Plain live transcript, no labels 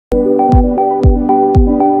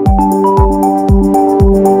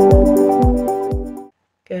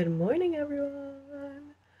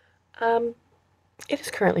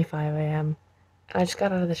currently 5 a.m. and I just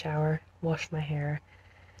got out of the shower, washed my hair.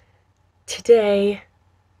 Today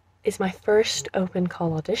is my first open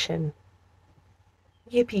call audition.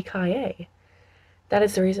 Yippee-ki-yay. That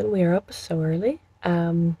is the reason we are up so early.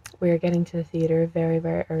 We are getting to the theatre very,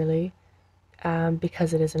 very early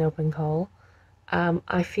because it is an open call.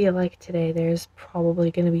 I feel like today there's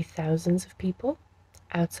probably going to be thousands of people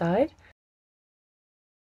outside.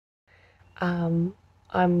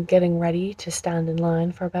 I'm getting ready to stand in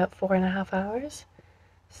line for about 4.5 hours.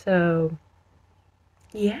 So,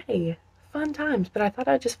 yay, fun times. But I thought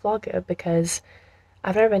I'd just vlog it because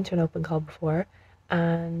I've never been to an open call before.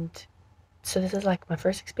 And so this is like my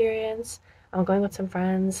first experience. I'm going with some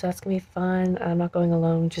friends, so that's gonna be fun. I'm not going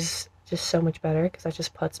alone, just so much better because that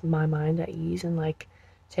just puts my mind at ease and like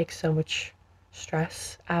takes so much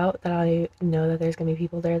stress out that I know that there's gonna be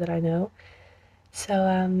people there that I know.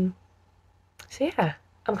 So yeah,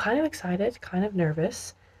 I'm kind of excited, kind of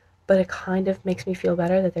nervous, but it kind of makes me feel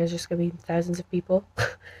better that there's just gonna be thousands of people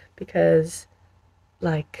because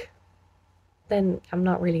like then I'm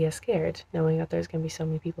not really as scared knowing that there's gonna be so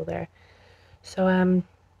many people there. So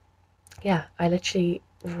yeah, I literally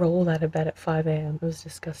rolled out of bed at 5 a.m. It was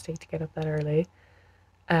disgusting to get up that early.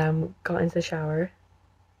 Got into the shower,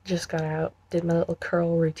 just got out, did my little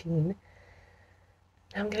curl routine.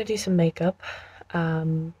 Now I'm gonna do some makeup,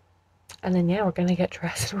 and then yeah, we're gonna get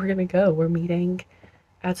dressed and we're gonna go. We're meeting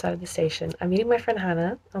outside of the station. I'm meeting my friend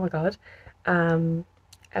Hannah, oh my god,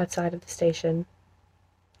 outside of the station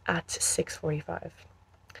at 6:45.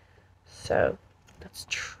 So that's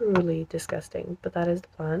truly disgusting, but that is the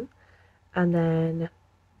plan. And then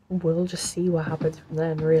we'll just see what happens from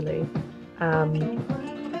then, really.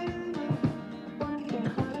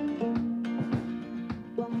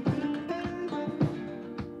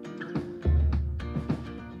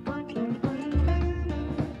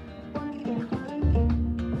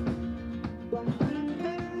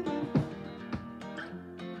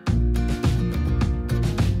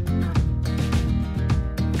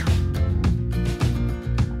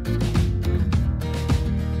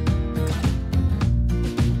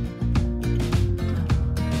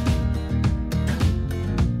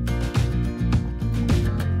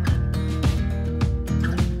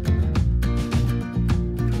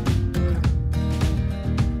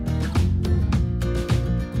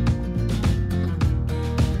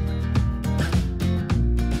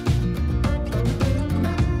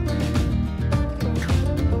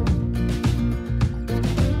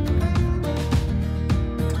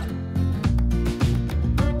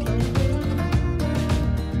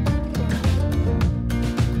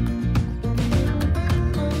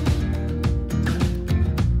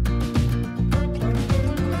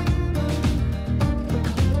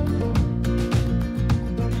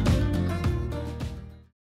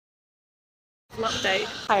 Update.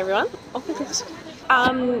 Hi everyone. Oh my gosh.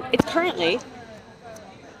 It's currently,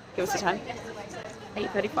 give us the time.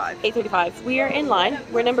 8:35. 8:35. We are in line.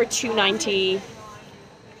 We're number 290,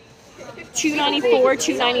 294,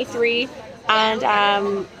 293, and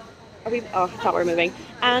are we? Oh, I thought we were moving.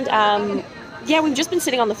 And yeah, we've just been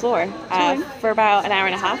sitting on the floor for about an hour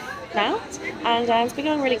and a half now, and it's been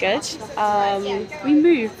going really good. We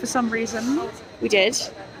moved for some reason. We did.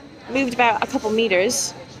 Moved about a couple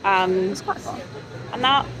meters. It's quite far.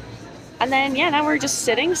 And then yeah, now we're just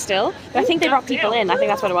sitting still. But I think they brought people in. I think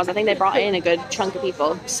that's what it was. I think they brought in a good chunk of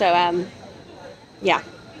people. So yeah,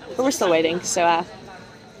 but we're still waiting. So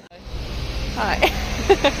hi.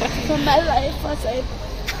 For my life, was it?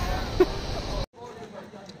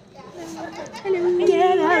 Hello.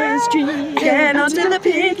 Get out of the street, get onto the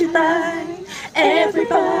picket line.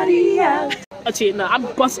 Everybody out. Actually, no, I'm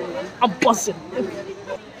buzzing. I'm buzzing.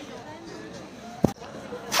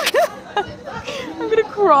 I'm gonna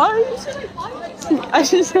cry. I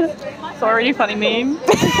just saw a really funny meme.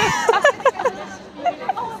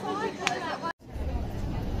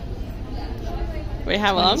 Wait,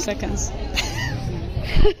 how long? Seconds.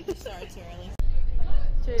 Sorry, too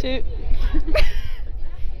early. Two.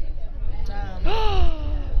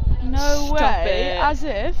 No Stop way. it. As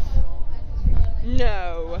if.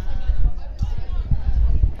 No.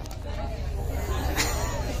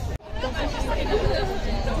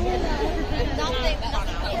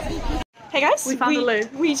 Hey guys, We found the loo.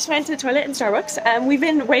 We just went to the toilet in Starbucks and we've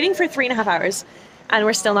been waiting for 3.5 hours and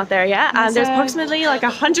we're still not there yet. And there's approximately like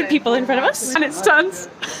 100 people in front of us. And it's stunts.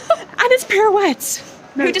 And it's pirouettes.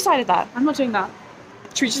 No. Who decided that? I'm not doing that.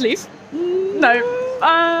 Should we just leave? No.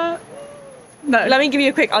 No. I'll give you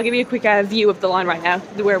a quick view of the line right now,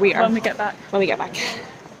 where we are. When we get back.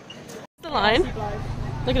 The line.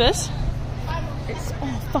 Look at this. It's,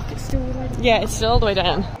 oh fuck, it's still all the way down. Yeah, it's still all the way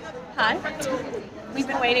down. Hi. We've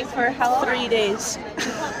been waiting for how long? 3 days.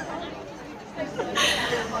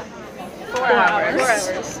 4 hours. 4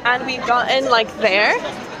 hours. And we've gotten like there.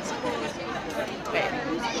 Wait.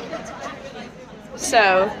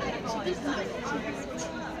 So.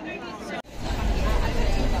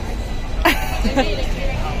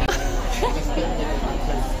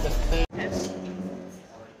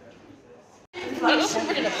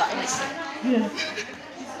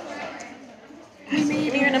 Give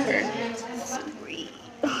me your number.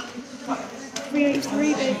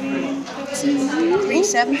 383, baby.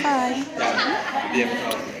 375.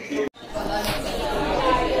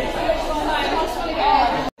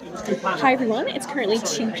 Hi everyone, it's currently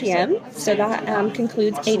 2 p.m. so that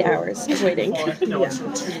concludes 8 hours of waiting.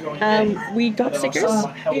 We got stickers.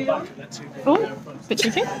 Oh, bit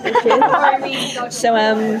cheeky. So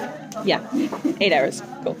yeah, 8 hours.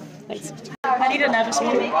 Cool. Thanks. I need a nervous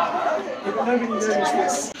one.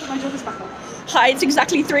 Hi, it's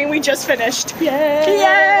exactly 3 and we just finished. Yay!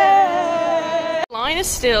 The line is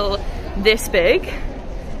still this big.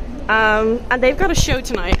 And they've got a show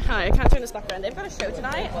tonight. Hi, I can't turn this back around. They've got a show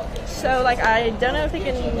tonight. So like I don't know if they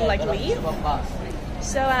can like leave.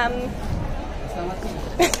 So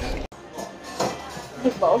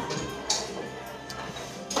Bob.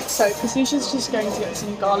 So Kasisha's just going to get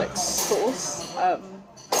some garlic sauce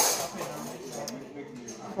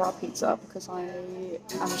for our pizza because I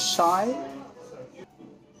am shy.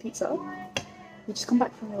 Pizza. We just come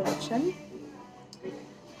back from the election.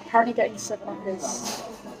 Apparently getting 7-Up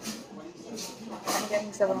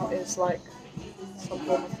is like some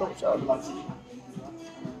form of torture.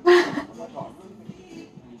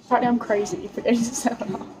 Apparently I'm crazy for getting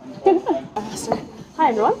 7-Up. Hi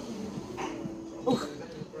everyone. Ooh.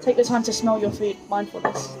 Take the time to smell your food.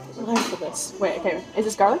 Mindfulness. Mindfulness. Wait, okay. Is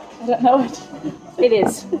this garlic? I don't know it. It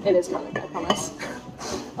is. It is garlic, I promise.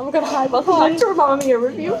 Oh my god, hi, welcome back to Mamma Mia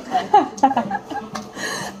review.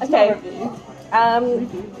 Okay.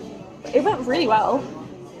 It went really well.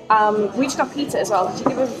 We just got pizza as well. Did you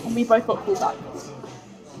give it? And we both got cool back.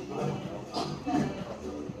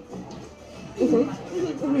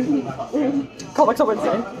 Call back to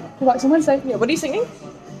Wednesday. Call back to Wednesday. Yeah, what are you singing?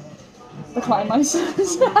 The Climb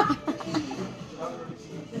Monsters.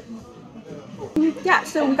 Yeah,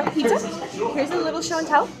 so we got pizza. Here's a little show and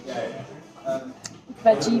tell.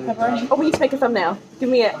 Veggie pepperoni. Oh, we need to make a thumbnail. Give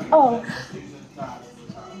me it. Oh.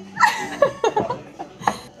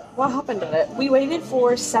 What happened at it? We waited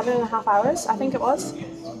for 7.5 hours, I think it was.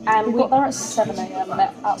 We got there at 7 a.m.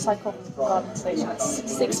 Met outside Covent Garden Station at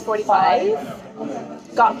 6:45.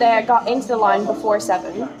 Got into the line before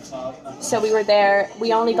 7. So we were there.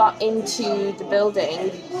 We only got into the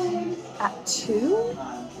building at 2.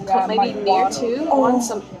 Yeah, maybe near 2. Oh. On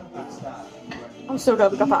some. I'm so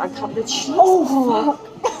glad we got that uncovered cheese. Oh fuck!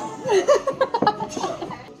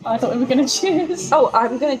 I thought we were gonna cheers. Oh,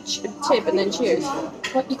 I'm gonna tip and then cheers.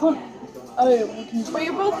 What, you can't? Oh, we can. Well,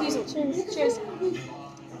 you're both using cheers. Cheers.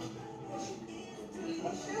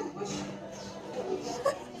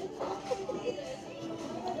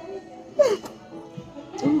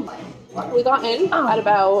 We got in at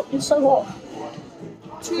about It's so hot.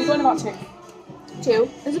 2. We got in about 2. 2.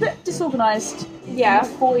 It was a bit disorganised. Yeah.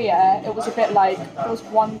 In the foyer, it was a bit like there was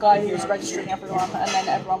one guy who was registering everyone, and then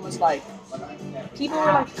everyone was like. People were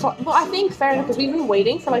like, well, I think fair enough because we've been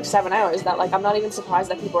waiting for like 7 hours. That like I'm not even surprised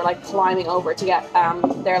that people were like climbing over to get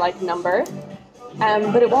their like number.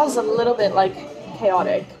 But it was a little bit like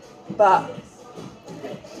chaotic. But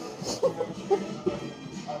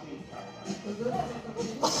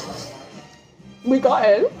we got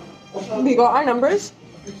in. We got our numbers.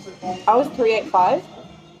 I was 385.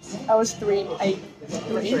 I was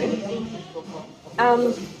 383.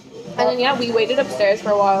 And then yeah, we waited upstairs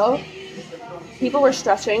for a while. People were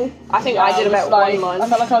stretching. I think I did about like, 1 month. I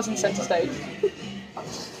felt like I was in centre stage.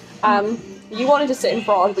 You wanted to sit in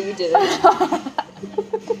frog, but you didn't.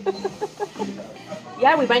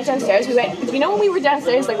 Yeah, we went downstairs. You know when we were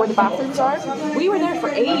downstairs, like where the bathrooms are? We were there for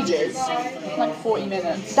ages. Like 40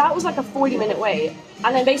 minutes. That was like a 40-minute wait.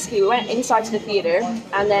 And then basically we went inside to the theatre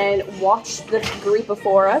and then watched the group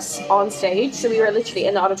before us on stage. So we were literally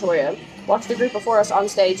in the auditorium. Watched the group before us on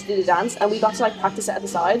stage do the dance, and we got to like practice it at the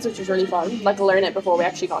sides, which was really fun. Like learn it before we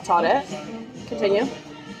actually got taught it. Continue.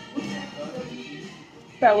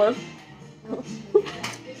 Bella.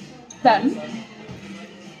 Then,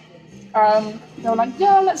 they were like,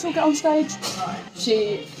 yeah, let's all get on stage.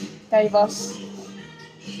 She gave us,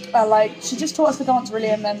 she just taught us the dance really,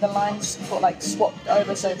 and then the lines got like swapped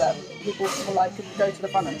over so that people were like could go to the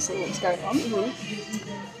front and see what was going on.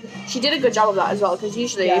 Mm-hmm. She did a good job of that as well, because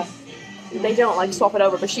usually they don't like swap it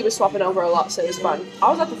over, but she was swapping over a lot, so it was fun. I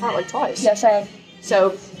was at the front like twice. Yeah, same.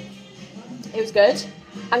 So it was good.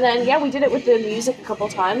 And then, yeah, we did it with the music a couple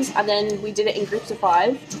times, and then we did it in groups of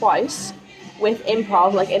 5 twice, with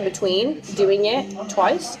improv, like, in between, doing it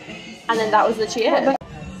twice, and then that was literally it.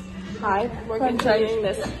 Hi, we're continuing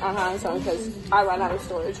this song because I ran out of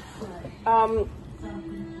storage.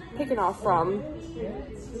 Picking off from...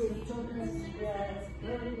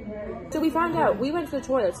 So we found out, we went to the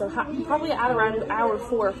toilet, so probably at around hour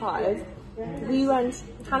 4 or 5,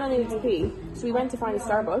 Hannah needed to pee, so we went to find a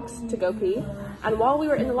Starbucks to go pee, and while we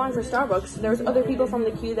were in the line for Starbucks, there was other people from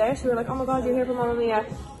the queue there, so we were like, oh my god, you're here for Mamma Mia,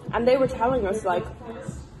 and they were telling us, like,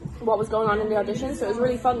 what was going on in the audition, so it was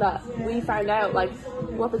really fun that we found out, like,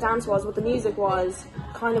 what the dance was, what the music was,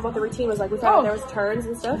 kind of what the routine was like. We found out there was turns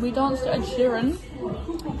and stuff. We danced to Ed Sheeran.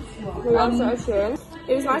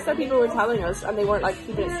 It was nice that people were telling us and they weren't, like,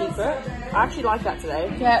 keeping it secret. I actually liked that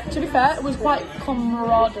today. Yeah, to be fair, it was quite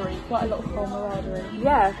camaraderie, quite a lot of camaraderie.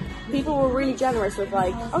 Yeah, people were really generous with,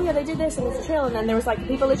 like, oh yeah, they did this and it's chill, and then there was, like,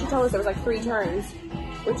 people literally told us there was, like, 3 turns,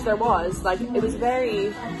 which there was. Like, it was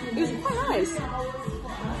quite nice.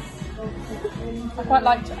 I quite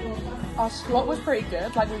liked it. Our slot was pretty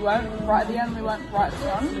good, like, we weren't right at the end, we weren't right at the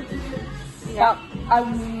front. Yeah. But I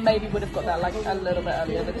maybe would have got there, like, a little bit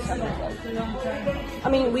earlier than 7 o'clock. I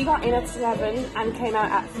mean, we got in at 7 and came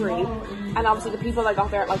out at 3, and obviously the people that got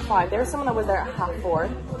there at, like, 5, there was someone that was there at half 4.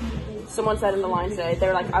 Someone said in the line today, they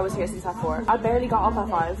were like, I was here since half 4. I barely got up at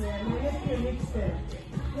 5.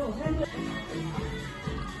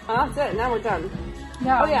 And that's it, now we're done.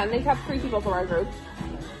 Yeah. Oh yeah, and they kept 3 people from our group.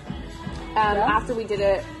 After we did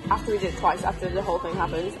it twice, after the whole thing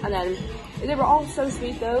happened, and then they were all so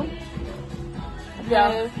sweet though.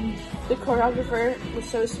 Yeah. The choreographer was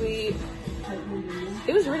so sweet.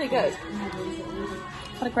 It was really good.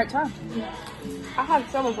 Had a great time. I had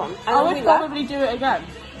so much fun. And I would probably do it again.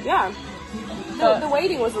 Yeah. The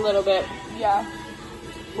waiting was a little bit. Yeah.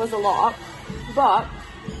 Was a lot, but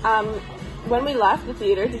when we left the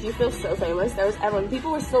theater, did you feel so famous? There was everyone.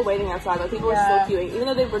 People were still waiting outside. Like, people were still queuing, even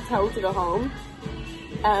though they were told to go home.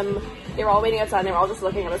 They were all waiting outside. And they were all just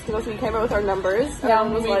looking at us because we came out with our numbers. Yeah,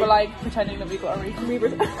 and we were like pretending that we got a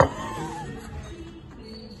refund.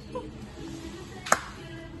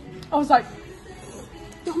 I was like,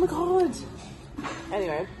 oh my god.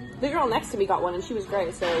 Anyway, the girl next to me got one, and she was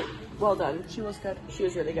great. So well done. She was good. She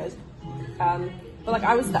was really good. But like,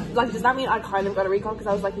 I was like, does that mean I kind of got a recall because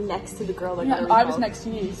I was like next to the girl that got a recall? I was next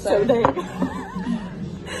to you, so there you go.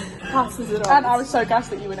 Passes it on. And I was so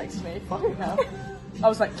gassed that you were next to me. Fucking hell. I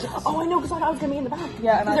was like, yes. Oh, I know, because I thought I was gonna be in the back.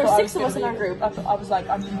 Yeah, and there were 6 of us in our group. I was like,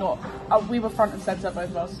 I'm not. We were front and centre, both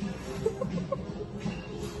of us.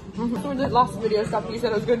 So when the last video stopped, you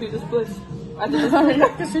said I was gonna do the splits. I did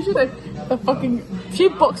because she did the fucking 2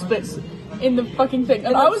 box splits in the fucking thing,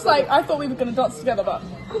 and I was like, I thought we were gonna dance together, but.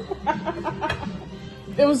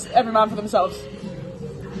 It was every man for themselves.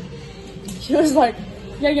 She was like,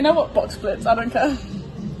 yeah, you know what, box splits, I don't care.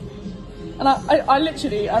 And I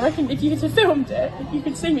literally, I reckon if you had filmed it, you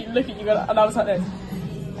could see me look at you and I was like this.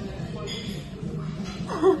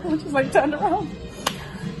 I just like turned around.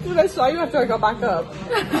 When I saw you after I got back up.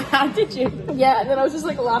 Did you? Yeah, and then I was just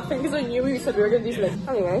like laughing because I knew you said we were going to do splits.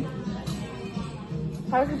 Anyway.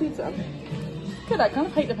 How was the pizza? Good, I kind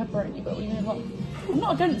of hate the pepperoni, but we move on. I'm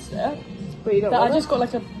not against it. But you don't love I just it? got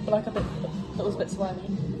like a bit that was a bit slimy.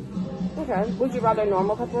 Okay. Would you rather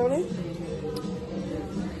normal pepperoni?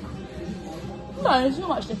 No, it's not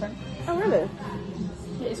much different. Oh really?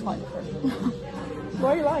 It is quite different.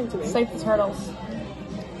 Why are you lying to me? Save the turtles.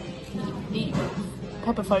 Eat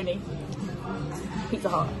pepperoni. Pizza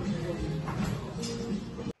Hut.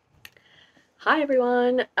 Hi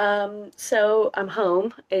everyone. So I'm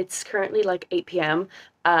home. It's currently like 8 p.m.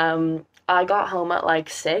 I got home at like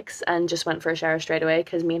 6 and just went for a shower straight away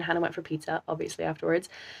because me and Hannah went for pizza, obviously, afterwards.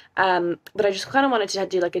 But I just kind of wanted to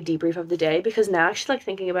do like a debrief of the day because now actually like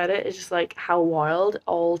thinking about it, it's just like how wild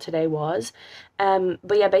all today was.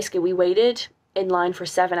 But yeah, basically we waited in line for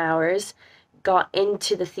 7 hours, got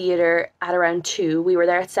into the theater at around 2. We were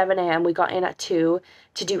there at 7 a.m. We got in at 2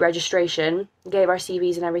 to do registration, gave our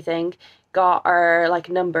CVs and everything, got our like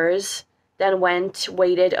numbers, then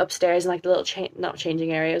waited upstairs in like the little not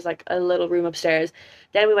changing area, it was like a little room upstairs.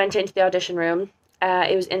 Then we went into the audition room.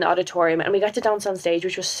 It was in the auditorium and we got to dance on stage,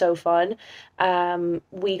 which was so fun.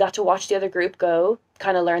 We got to watch the other group go,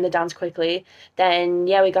 kind of learn the dance quickly. Then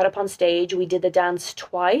yeah, we got up on stage, we did the dance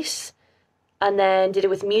twice and then did it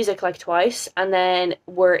with music like twice, and then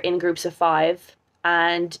we're in groups of 5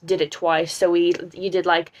 and did it twice. So you did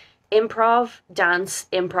like improv, dance,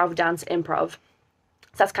 improv, dance, improv.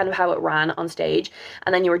 So that's kind of how it ran on stage,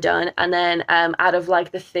 and then you were done. And then out of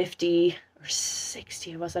like the 50 or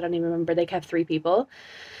 60 of us, I don't even remember. They kept 3 people.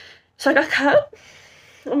 So I got cut.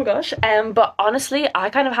 Oh my gosh. But honestly, I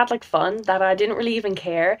kind of had like fun that I didn't really even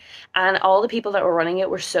care. And all the people that were running it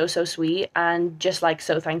were so, so sweet and just like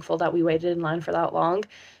so thankful that we waited in line for that long.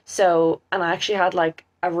 So, and I actually had like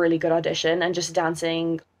a really good audition, and just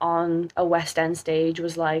dancing on a West End stage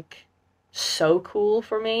was like so cool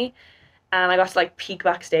for me, and I got to like peek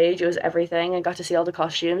backstage. It was everything. I got to see all the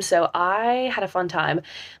costumes. So I had a fun time.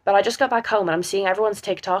 But I just got back home and I'm seeing everyone's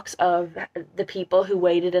TikToks of the people who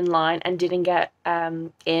waited in line and didn't get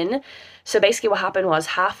in. So basically what happened was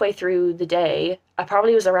halfway through the day, I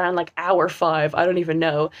probably was around like hour 5, I don't even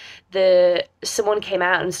know. The someone came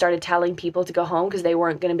out and started telling people to go home because they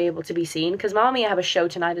weren't going to be able to be seen, because Mommy have a show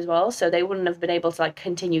tonight as well, so they wouldn't have been able to like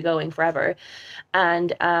continue going forever.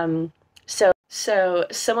 And so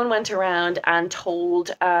someone went around and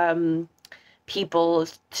told people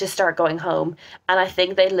to start going home, and I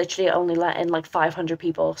think they literally only let in like 500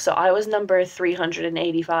 people. So I was number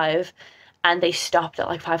 385, and they stopped at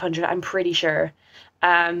like 500, I'm pretty sure.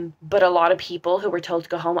 But a lot of people who were told to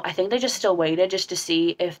go home, I think they just still waited just to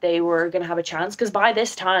see if they were gonna have a chance. Because by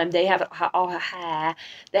this time they had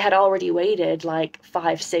already waited like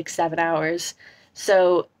 5, 6, 7 hours.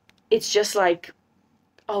 So it's just like,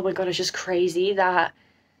 oh my god, it's just crazy that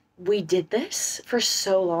we did this for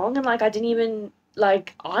so long. And like I didn't even,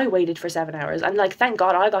 like, I waited for 7 hours, and like thank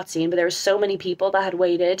god I got seen, but there were so many people that had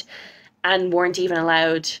waited and weren't even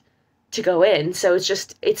allowed to go in. So it's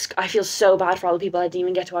just, it's, I feel so bad for all the people that didn't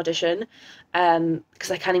even get to audition,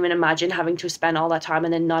 because I can't even imagine having to spend all that time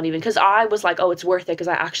and then not even, because I was like, oh, it's worth it because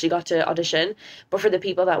I actually got to audition. But for the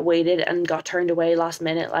people that waited and got turned away last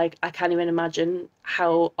minute, like I can't even imagine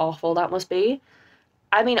how awful that must be.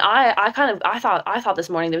 I mean, I thought this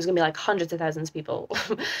morning there was gonna be like hundreds of thousands of people.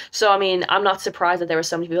 So I mean, I'm not surprised that there were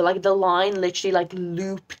so many people. Like the line literally like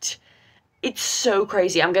looped. It's so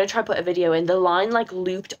crazy. I'm gonna try to put a video in. The line like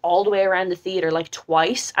looped all the way around the theater like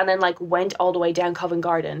twice, and then like went all the way down Covent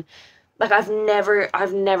Garden. Like I've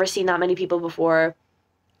never seen that many people before,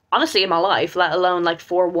 honestly, in my life, let alone like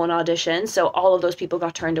for one audition. So all of those people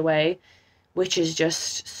got turned away, which is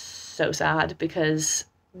just so sad because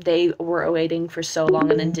they were waiting for so long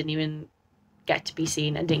and then didn't even get to be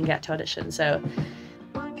seen and didn't get to audition. So